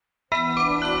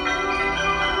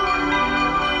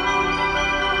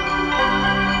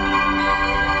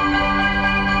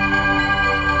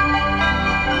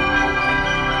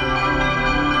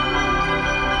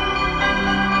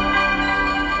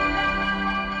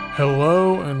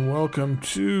Hello and welcome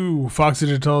to Foxy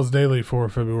Digitalis Daily for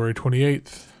February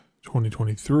 28th,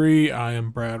 2023. I am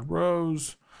Brad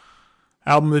Rose.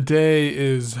 Album of the day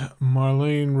is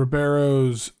Marlene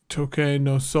Ribeiro's Toquei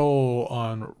No Soul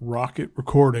on Rocket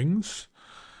Recordings.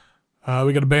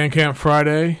 We got a Bandcamp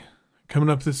Friday coming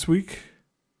up this week,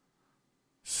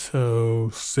 so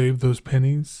save those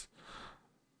pennies.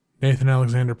 Nathan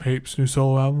Alexander Pape's new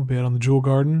solo album will be out on the Jewel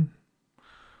Garden,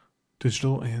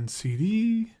 digital and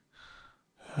CD.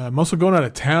 I'm also going out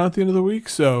of town at the end of the week,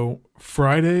 so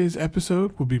Friday's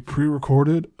episode will be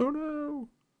pre-recorded. Oh no,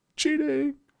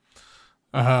 cheating.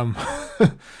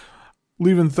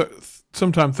 Leaving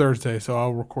sometime Thursday, so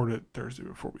I'll record it Thursday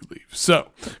before we leave. So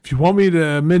if you want me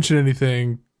to mention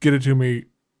anything, get it to me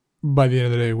by the end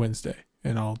of the day, Wednesday,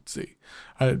 and I'll see.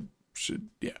 I should,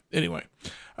 yeah. Anyway,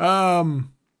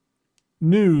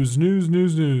 news.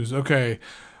 Okay.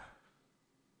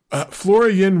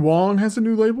 Flora Yin Wong has a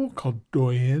new label called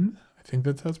Douyin. I think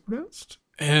that's how it's pronounced.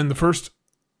 And the first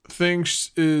thing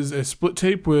is a split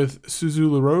tape with Suzu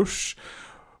LaRoche,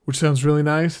 which sounds really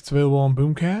nice. It's available on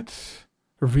Boomcat,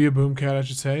 or via Boomcat, I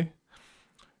should say.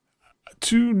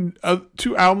 Two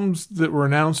albums that were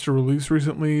announced or released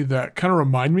recently that kind of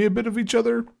remind me a bit of each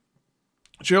other.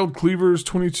 Gerald Cleaver's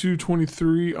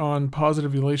 2223 on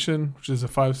Positive Elation, which is a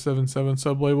 577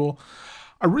 sub-label.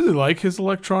 I really like his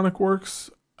electronic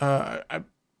works.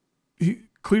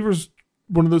 Cleaver's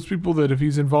one of those people that if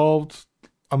he's involved,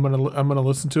 I'm gonna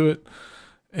listen to it,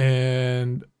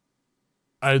 and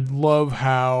I love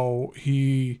how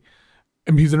he's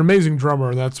an amazing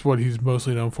drummer, and that's what he's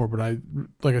mostly known for. But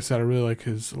like I said, I really like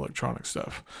his electronic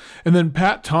stuff. And then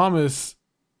Pat Thomas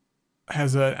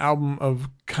has an album of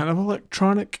kind of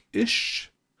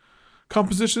electronic-ish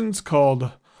compositions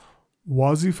called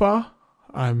Wazifa.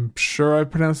 I'm sure I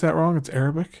pronounced that wrong. It's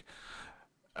Arabic.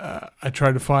 I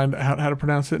tried to find out how to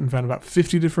pronounce it and found about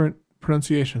 50 different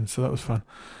pronunciations, so that was fun.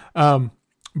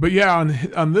 But yeah,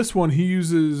 on this one, he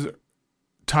uses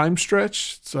Time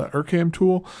Stretch. It's an Urcam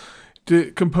tool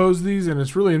to compose these, and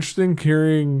it's really interesting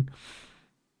hearing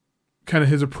kind of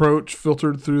his approach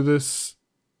filtered through this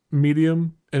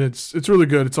medium, and it's really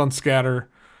good. It's on Scatter.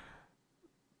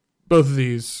 Both of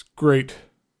these great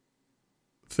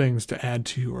things to add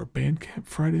to your Bandcamp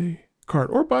Friday card,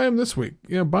 or buy them this week.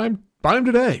 Buy them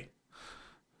today.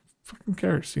 Fucking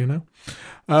cares,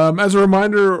 As a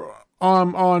reminder,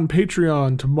 on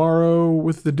Patreon tomorrow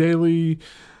with the daily.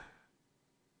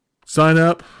 Sign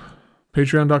up,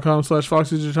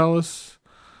 patreon.com/FoxyDigitalis.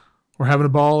 We're having a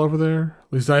ball over there.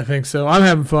 At least I think so. I'm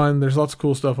having fun. There's lots of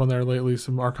cool stuff on there lately.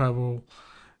 Some archival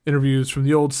interviews from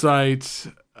the old site,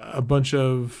 a bunch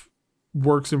of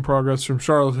works in progress from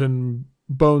Charlatan,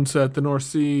 Bone Set, the North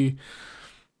Sea.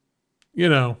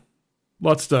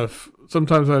 Lots of stuff.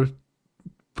 Sometimes I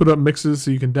put up mixes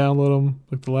so you can download them,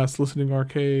 like the Last Listening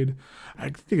Arcade. I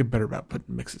think better about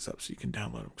putting mixes up so you can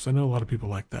download them, because I know a lot of people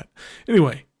like that.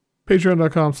 Anyway,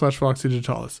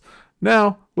 patreon.com/FoxyDigitalis.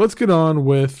 Now, let's get on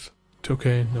with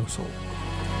Toquei No Soul.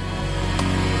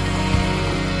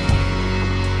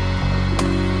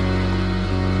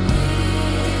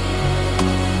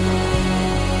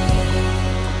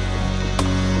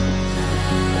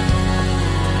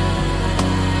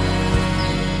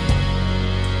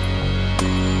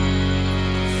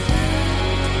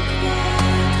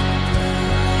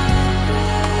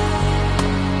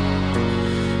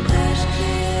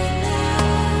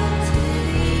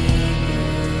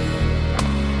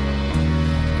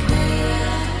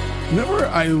 Whenever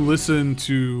I listen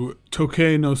to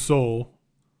Toquei No Soul,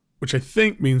 which I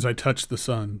think means I touch the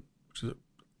sun,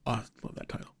 I love that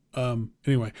title.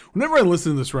 Anyway, whenever I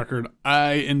listen to this record,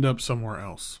 I end up somewhere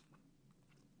else.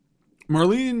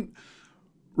 Marlene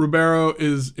Ribeiro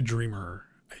is a dreamer,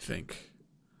 I think.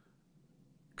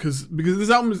 Because this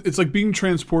album, it's like being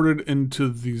transported into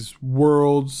these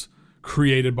worlds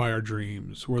created by our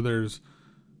dreams, where there's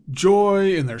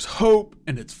joy and there's hope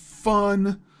and it's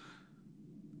fun.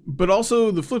 But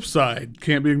also the flip side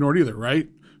can't be ignored either, right?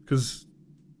 Because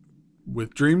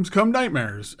with dreams come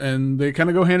nightmares, and they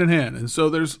kind of go hand in hand. And so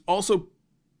there's also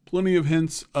plenty of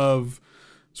hints of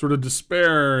sort of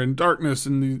despair and darkness,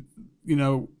 and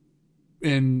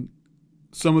in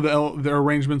some of the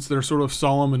arrangements that are sort of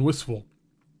solemn and wistful.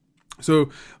 So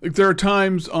like there are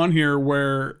times on here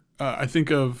where I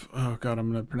think of, oh God,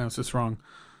 I'm going to pronounce this wrong.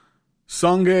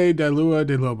 Sangue de Lua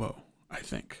de Lobo, I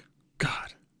think.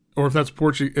 God. Or if that's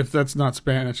Portuguese, if that's not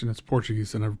Spanish and it's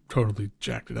Portuguese, then I've totally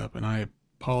jacked it up, and I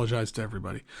apologize to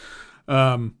everybody.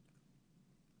 But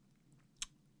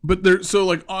there, so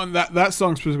like on that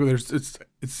song specifically,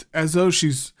 it's as though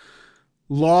she's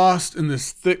lost in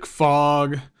this thick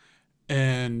fog,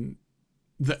 and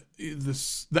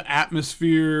the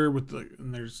atmosphere with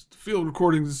and there's field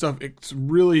recordings and stuff. It's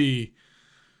really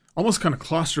almost kind of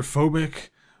claustrophobic.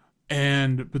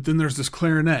 But then there's this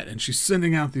clarinet, and she's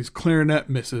sending out these clarinet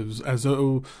missives as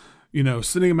though,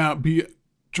 sending them out,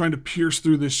 trying to pierce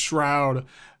through this shroud,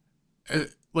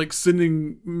 like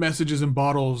sending messages in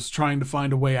bottles, trying to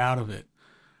find a way out of it.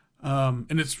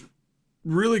 And it's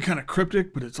really kind of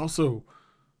cryptic, but it's also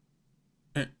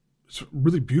it's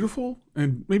really beautiful,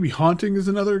 and maybe haunting is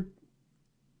another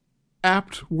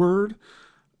apt word.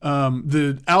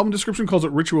 The album description calls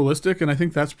it ritualistic, and I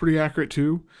think that's pretty accurate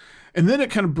too. And then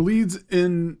it kind of bleeds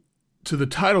in to the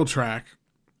title track,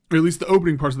 or at least the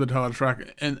opening parts of the title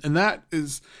track. And that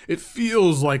is, it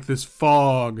feels like this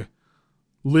fog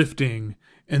lifting.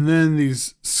 And then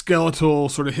these skeletal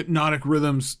sort of hypnotic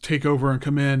rhythms take over and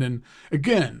come in. And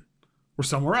again, we're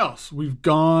somewhere else. We've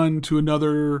gone to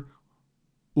another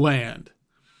land.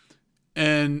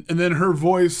 And then her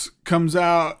voice comes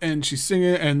out and she's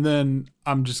singing, and then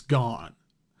I'm just gone.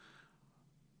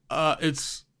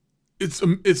 It's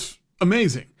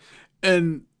amazing.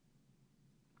 And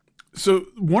so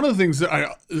one of the things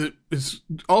that is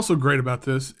also great about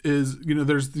this is,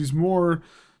 there's these more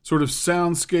sort of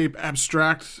soundscape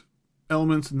abstract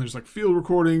elements, and there's like field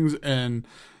recordings and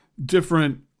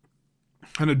different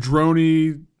kind of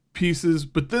droney pieces,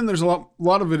 but then there's a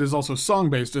lot of it is also song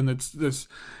based, and it's this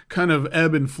kind of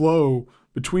ebb and flow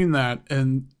between that.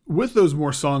 And with those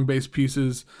more song based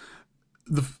pieces,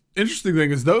 the interesting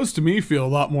thing is those to me feel a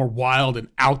lot more wild and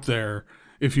out there,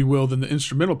 if you will, than the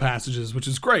instrumental passages, which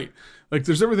is great. Like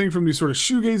there's everything from these sort of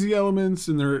shoegazy elements,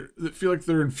 and that feel like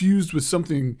they're infused with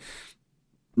something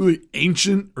really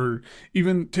ancient, or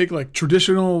even take like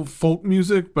traditional folk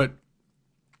music, but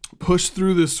push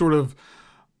through this sort of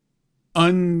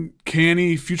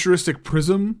uncanny futuristic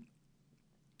prism.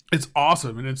 It's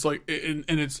awesome. And it's like, and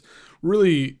it's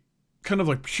really kind of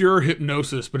like pure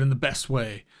hypnosis, but in the best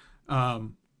way.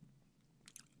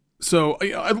 So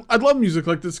I love music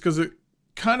like this because it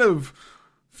kind of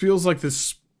feels like this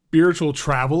spiritual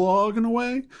travelogue in a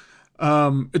way.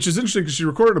 It's just interesting because she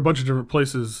recorded a bunch of different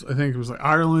places. I think it was like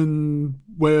Ireland,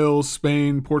 Wales,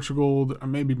 Spain, Portugal. I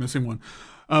may be missing one.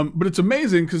 But it's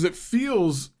amazing because it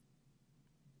feels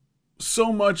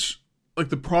so much like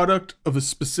the product of a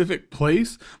specific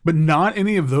place, but not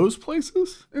any of those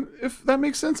places, if that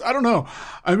makes sense. I don't know.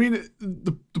 I mean,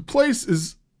 the place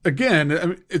is, again, I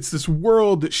mean, it's this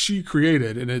world that she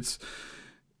created, and it's,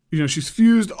 she's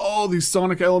fused all these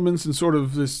sonic elements and sort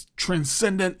of this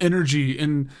transcendent energy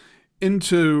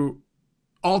into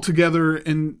all together,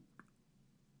 and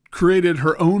created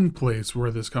her own place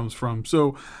where this comes from.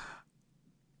 So,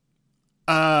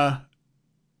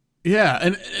 yeah.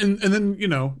 And then,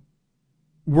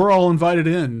 we're all invited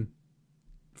in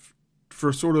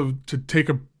for sort of to take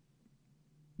a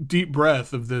deep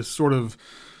breath of this sort of,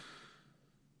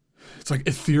 it's like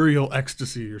ethereal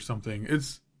ecstasy or something.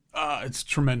 It's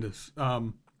tremendous.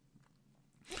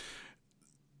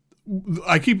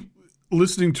 I keep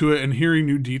listening to it and hearing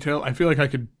new detail. I feel like I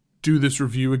could do this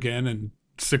review again in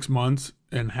 6 months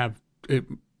and have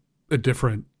a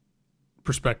different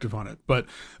perspective on it. But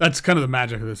that's kind of the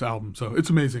magic of this album. So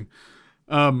it's amazing.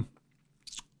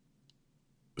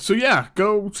 So yeah,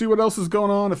 go see what else is going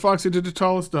on at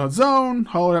foxydigitalis.zone.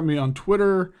 Holler at me on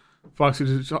Twitter, at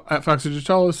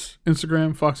foxydigitalis,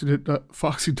 Instagram,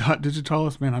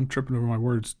 foxy.digitalis. Man, I'm tripping over my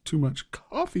words. Too much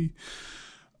coffee.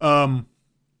 And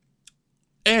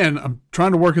I'm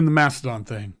trying to work in the Mastodon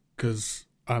thing because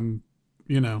I'm,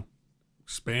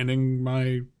 expanding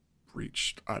my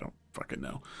reach. I don't fucking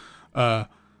know.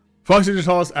 Foxy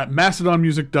Digitalis at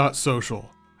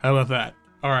mastodonmusic.social. How about that?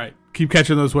 All right. Keep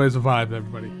catching those waves of vibe,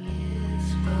 everybody.